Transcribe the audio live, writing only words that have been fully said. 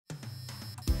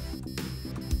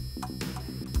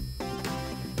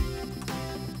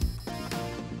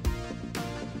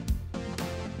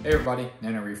Hey everybody,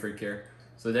 Reef here.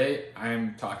 So today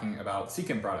I'm talking about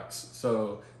Seachem products.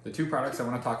 So the two products I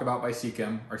want to talk about by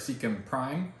Seachem are Seachem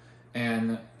Prime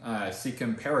and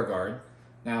Seachem Paragaurd.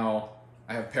 Now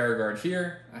I have Paragaurd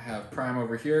here, I have Prime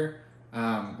over here.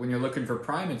 When you're looking for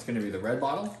Prime, it's going to be the red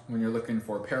bottle. When you're looking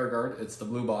for Paragaurd, it's the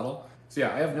blue bottle. So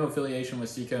yeah, I have no affiliation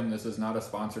with Seachem. This is not a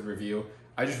sponsored review.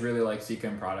 I just really like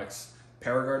Seachem products.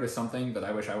 Paragaurd is something that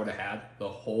I wish I would have had the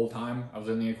whole time I was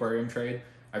in the aquarium trade.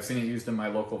 I've seen it used in my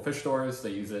local fish stores.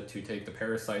 They use it to take the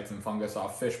parasites and fungus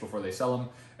off fish before they sell them,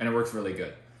 and it works really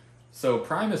good. So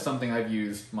Prime is something I've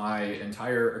used my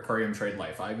entire aquarium trade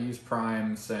life. I've used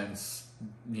Prime since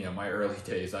my early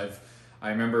days. I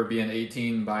remember being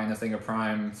 18, buying a thing of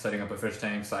Prime, setting up a fish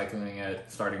tank, cycling it,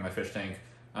 starting my fish tank.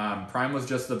 Prime was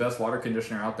just the best water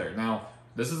conditioner out there. Now,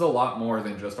 this is a lot more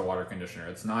than just a water conditioner.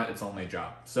 It's not its only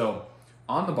job. So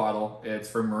on the bottle, it's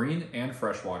for marine and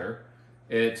freshwater.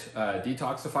 It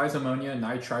detoxifies ammonia,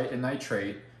 nitrite, and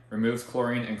nitrate, removes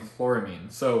chlorine and chloramine.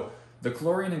 So the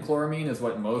chlorine and chloramine is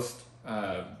what most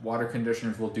water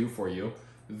conditioners will do for you.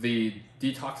 The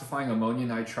detoxifying ammonia,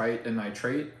 nitrite, and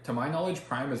nitrate, to my knowledge,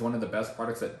 Prime is one of the best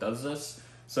products that does this.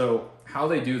 So how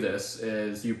they do this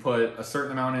is you put a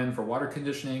certain amount in for water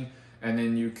conditioning, and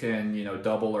then you can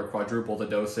double or quadruple the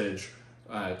dosage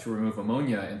to remove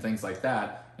ammonia and things like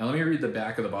that. Now let me read the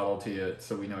back of the bottle to you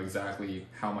so we know exactly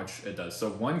how much it does. So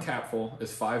one capful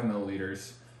is 5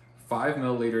 milliliters. 5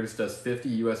 milliliters does 50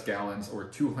 US gallons or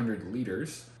 200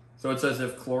 liters. So it says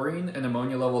if chlorine and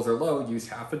ammonia levels are low, use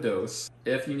half a dose.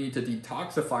 If you need to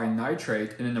detoxify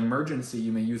nitrate in an emergency,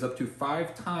 you may use up to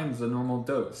 5 times the normal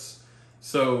dose.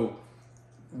 So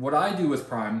what I do with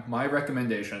Prime, my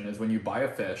recommendation is when you buy a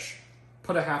fish,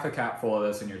 put a half a capful of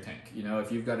this in your tank.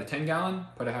 If you've got a 10 gallon,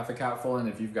 put a half a capful in.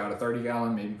 If you've got a 30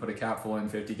 gallon, maybe put a capful in.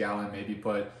 50 gallon, maybe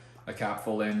put a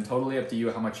capful in. Totally up to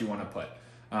you how much you want to put.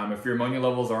 If your ammonia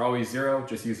levels are always 0,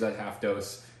 just use that half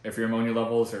dose. If your ammonia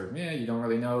levels are, you don't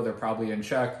really know, they're probably in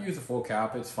check, use a full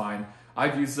cap, it's fine.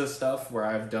 I've used this stuff where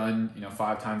I've done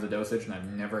 5 times the dosage and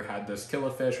I've never had this kill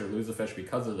a fish or lose a fish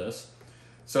because of this.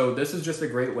 So this is just a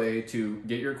great way to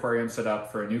get your aquarium set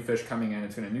up for a new fish coming in.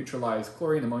 It's going to neutralize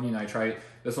chlorine, ammonia, nitrite.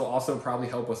 This will also probably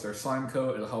help with their slime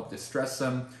coat. It'll help distress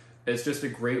them. It's just a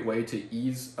great way to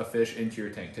ease a fish into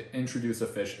your tank, to introduce a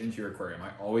fish into your aquarium.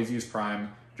 I always use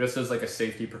Prime just as like a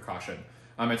safety precaution.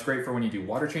 It's great for when you do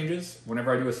water changes.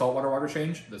 Whenever I do a saltwater water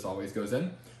change, this always goes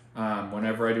in.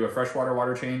 Whenever I do a freshwater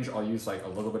water change, I'll use like a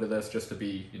little bit of this just to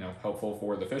be helpful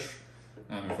for the fish.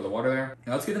 For the water there.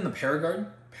 Now let's get into Paragaurd.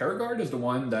 Paragaurd is the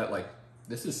one that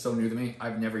this is so new to me.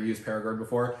 I've never used Paragaurd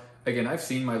before. Again, I've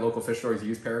seen my local fish stores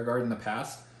use Paragaurd in the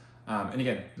past. And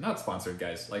again, not sponsored,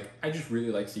 guys. I just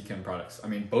really like Seachem products. I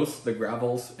mean, both the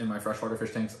gravels in my freshwater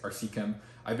fish tanks are Seachem.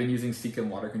 I've been using Seachem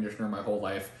water conditioner my whole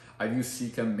life. I've used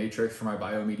Seachem Matrix for my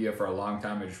biomedia for a long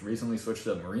time. I just recently switched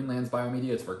to Marine Lands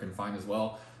biomedia. It's working fine as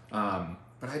well.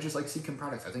 But I just like Seachem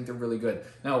products. I think they're really good.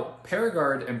 Now,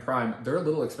 Paragaurd and Prime, they're a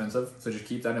little expensive, so just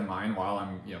keep that in mind while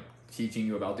I'm teaching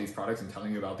you about these products and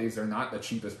telling you about these. They're not the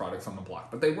cheapest products on the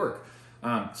block, but they work.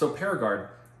 So Paragaurd,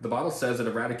 the bottle says it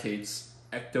eradicates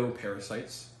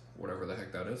ectoparasites, whatever the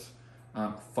heck that is,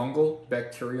 fungal,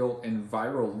 bacterial, and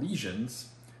viral lesions.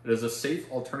 It is a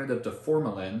safe alternative to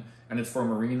formalin, and it's for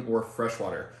marine or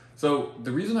freshwater. So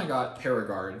the reason I got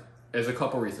Paragaurd is a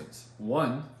couple reasons.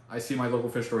 One, I see my local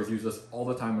fish stores use this all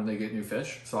the time when they get new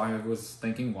fish. So I was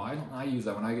thinking, why don't I use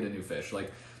that when I get a new fish?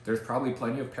 There's probably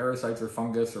plenty of parasites or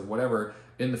fungus or whatever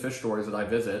in the fish stores that I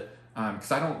visit. Because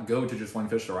I don't go to just one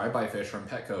fish store. I buy fish from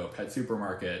Petco, Pet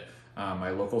Supermarket,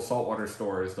 my local saltwater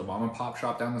stores, the mom and pop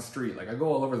shop down the street. I go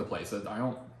all over the place. I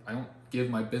don't give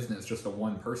my business just to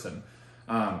one person.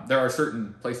 There are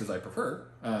certain places I prefer,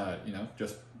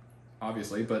 just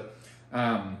obviously, but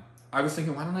I was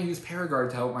thinking, why don't I use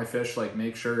Paragaurd to help my fish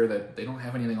make sure that they don't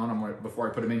have anything on them before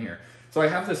I put them in here. So I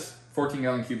have this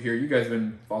 14-gallon cube here. You guys have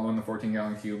been following the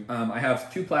 14-gallon cube. I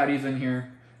have 2 platies in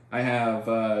here. I have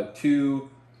 2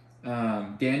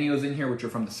 Danios in here, which are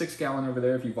from the 6-gallon over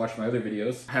there if you've watched my other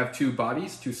videos. I have 2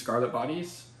 bodies, 2 scarlet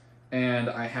bodies, and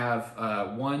I have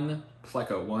 1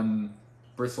 pleco, 1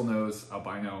 bristlenose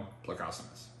albino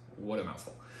plecostomus. What a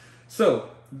mouthful. So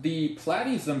the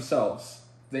platies themselves,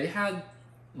 they had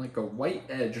a white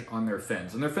edge on their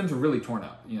fins, and their fins were really torn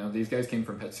up. These guys came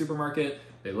from Pet Supermarket.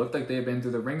 They looked like they had been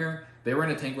through the ringer. They were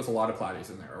in a tank with a lot of platies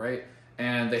in there, right?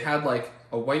 And they had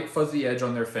a white fuzzy edge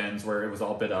on their fins where it was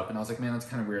all bit up, and I was like, man, that's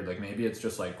kind of weird. Maybe it's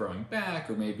just growing back,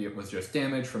 or maybe it was just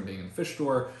damage from being in the fish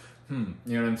store. You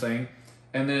know what I'm saying?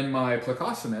 And then my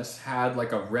plecostomus had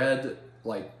a red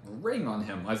ring on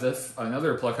him, as if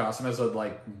another plecostomus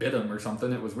had bit him or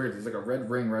something. It was weird. There's a red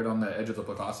ring right on the edge of the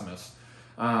plecostomus.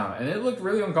 And it looked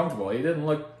really uncomfortable. He didn't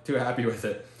look too happy with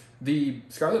it. The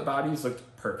scarlet bodies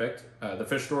looked perfect. The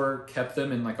fish store kept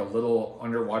them in like a little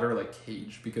underwater like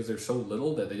cage because they're so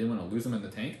little that they didn't want to lose them in the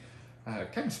tank.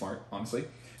 Kind of smart, honestly.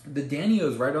 The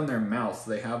Danios, right on their mouth,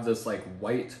 they have this like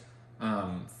white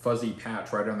fuzzy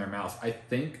patch right on their mouth. I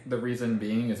think the reason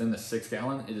being is in the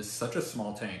 6-gallon, it is such a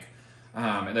small tank.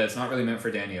 And that it's not really meant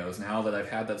for Danios. Now that I've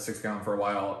had that 6-gallon for a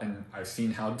while and I've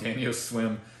seen how Danios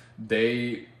swim,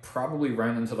 they probably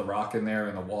run into the rock in there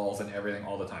and the walls and everything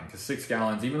all the time. Because 6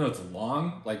 gallons, even though it's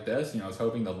long like this, I was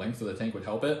hoping the length of the tank would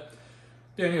help it.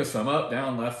 Danios swim up,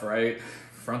 down, left, right,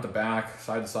 front to back,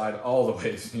 side to side, all the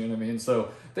ways, you know what I mean?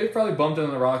 So they've probably bumped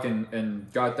into the rock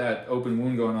and got that open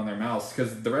wound going on their mouths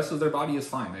because the rest of their body is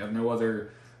fine. They have no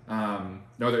other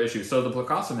issues. So the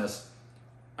Plecostomus,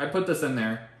 I put this in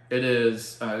there. It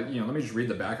is, let me just read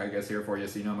the back, I guess, here for you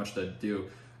so you know how much to do.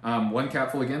 1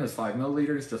 capful, again, is 5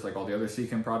 milliliters, just like all the other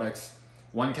Seachem products.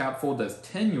 1 capful does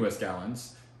 10 US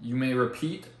gallons. You may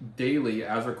repeat daily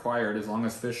as required as long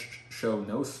as fish show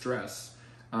no stress.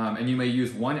 And you may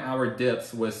use 1-hour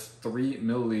dips with 3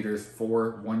 milliliters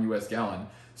for 1 US gallon.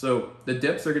 So the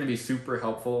dips are going to be super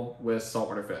helpful with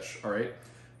saltwater fish, all right?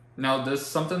 Now, this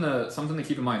something to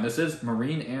keep in mind. This is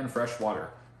marine and freshwater.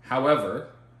 However,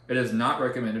 it is not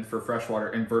recommended for freshwater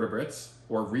invertebrates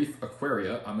or reef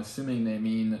aquaria. I'm assuming they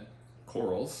mean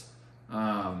corals.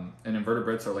 And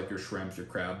invertebrates are like your shrimps, your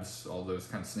crabs, all those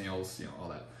kind of snails, all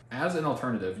that. As an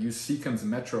alternative, use Seachem's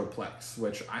Metroplex,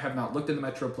 which I have not looked into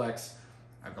Metroplex.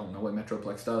 I don't know what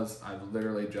Metroplex does. I've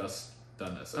literally just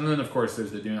done this. And then, of course,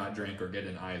 there's the do not drink or get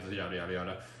in eyes, yada, yada,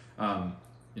 yada.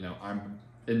 I'm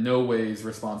in no ways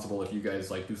responsible if you guys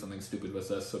do something stupid with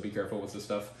this, so be careful with this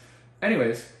stuff.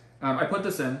 Anyways, I put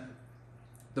this in.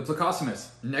 The Plecostomus,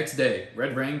 next day,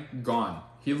 red ring, gone.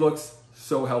 He looks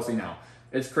so healthy now.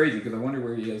 It's crazy because I wonder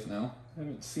where he is now. I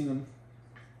haven't seen him.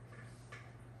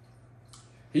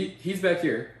 He's back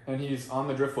here, and he's on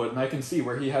the driftwood, and I can see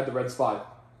where he had the red spot.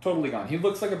 Totally gone. He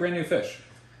looks like a brand new fish.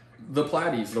 The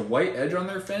platies, the white edge on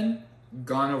their fin,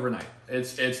 gone overnight.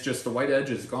 It's just the white edge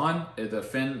is gone. The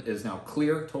fin is now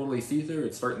clear, totally see-through.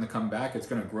 It's starting to come back. It's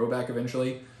going to grow back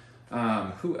eventually.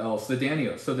 Who else? The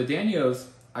Danios. So the Danios,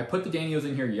 I put the Danios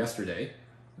in here yesterday.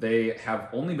 They have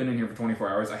only been in here for 24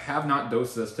 hours. I have not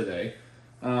dosed this today.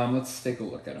 Let's take a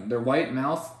look at them. Their white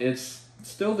mouth, it's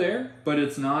still there, but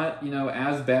it's not,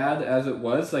 as bad as it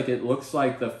was. It looks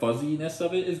like the fuzziness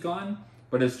of it is gone,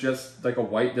 but it's just like a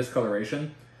white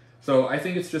discoloration. So I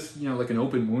think it's just, like an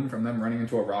open wound from them running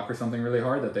into a rock or something really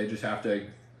hard that they just have to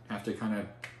kind of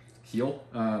heal.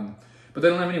 But they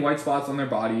don't have any white spots on their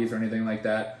bodies or anything like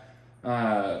that.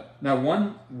 Now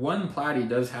one platy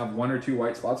does have 1 or 2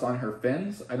 white spots on her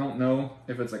fins. I don't know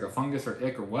if it's like a fungus or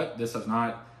ick or what. This has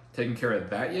not taken care of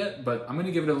that yet, but I'm going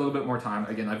to give it a little bit more time.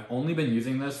 Again, I've only been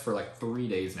using this for 3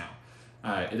 days now.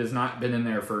 It has not been in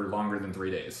there for longer than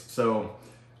 3 days. So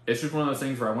it's just one of those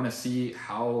things where I want to see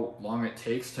how long it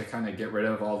takes to kind of get rid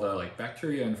of all the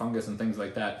bacteria and fungus and things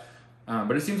like that.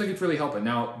 But it seems like it's really helping.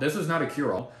 Now, this is not a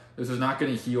cure-all. This is not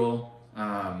going to heal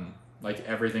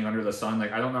everything under the sun.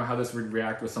 I don't know how this would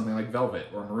react with something like velvet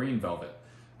or marine velvet.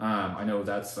 I know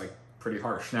that's pretty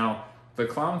harsh. Now, the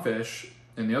clownfish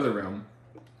in the other room,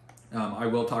 I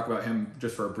will talk about him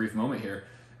just for a brief moment here.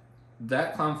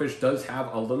 That clownfish does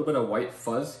have a little bit of white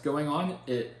fuzz going on.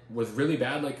 It was really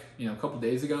bad a couple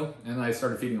days ago, and then I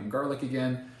started feeding him garlic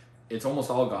again. It's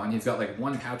almost all gone. He's got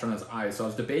 1 patch on his eye, so I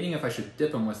was debating if I should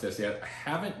dip him with this yet. I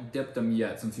haven't dipped him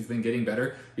yet since he's been getting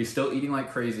better. He's still eating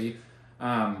like crazy.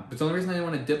 But the only reason I didn't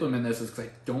want to dip him in this is because I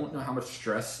don't know how much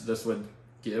stress this would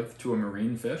give to a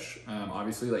marine fish.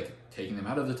 Obviously, taking them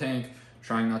out of the tank,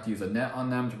 trying not to use a net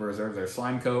on them to preserve their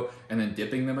slime coat, and then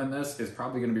dipping them in this is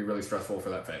probably going to be really stressful for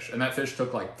that fish. And that fish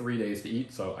took 3 days to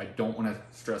eat, so I don't want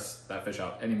to stress that fish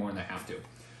out any more than I have to.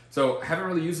 So I haven't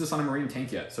really used this on a marine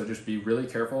tank yet, so just be really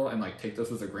careful and take this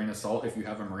with a grain of salt if you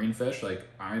have a marine fish.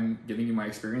 I'm giving you my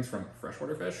experience from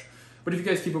freshwater fish. But if you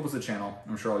guys keep up with the channel,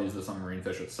 I'm sure I'll use this on marine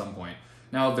fish at some point.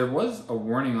 Now, there was a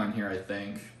warning on here, I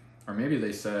think, or maybe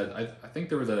they said, I think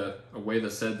there was a way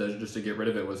that said that just to get rid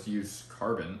of it was to use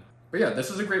carbon. But yeah, this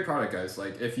is a great product, guys.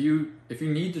 If you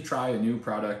need to try a new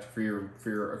product for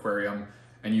your aquarium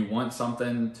and you want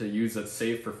something to use that's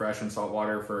safe for fresh and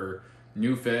saltwater for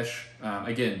new fish,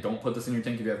 again, don't put this in your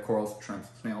tank if you have corals, shrimps,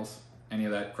 snails, any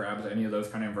of that, crabs, any of those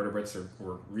kind of invertebrates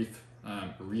or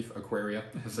reef aquaria,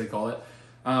 as they call it.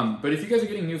 But if you guys are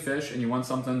getting new fish and you want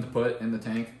something to put in the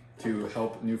tank to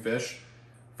help new fish,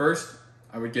 first,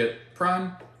 I would get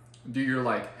prime. Do your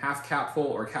half capful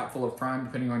or capful of prime,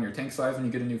 depending on your tank size when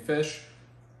you get a new fish.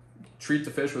 Treat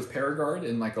the fish with paragaurd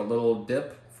in a little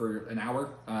dip for an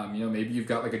hour. You know, maybe you've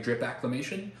got like a drip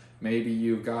acclimation. Maybe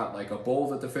you've got like a bowl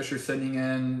that the fish are sitting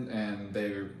in, and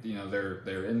they're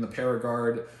in the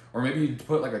paragaurd, or maybe you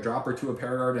put like a drop or two of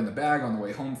paragaurd in the bag on the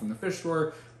way home from the fish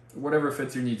store. Whatever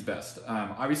fits your needs best.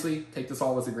 Obviously, take this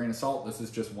all with a grain of salt. This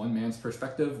is just one man's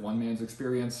perspective, one man's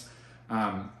experience.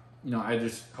 You know, I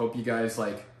just hope you guys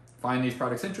like find these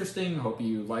products interesting. Hope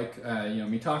you like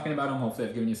me talking about them. Hopefully,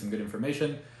 I've given you some good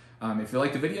information. If you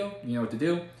like the video, you know what to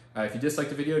do. If you dislike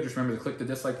the video, just remember to click the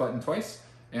dislike button twice.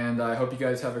 And I hope you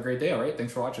guys have a great day. All right,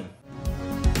 thanks for watching.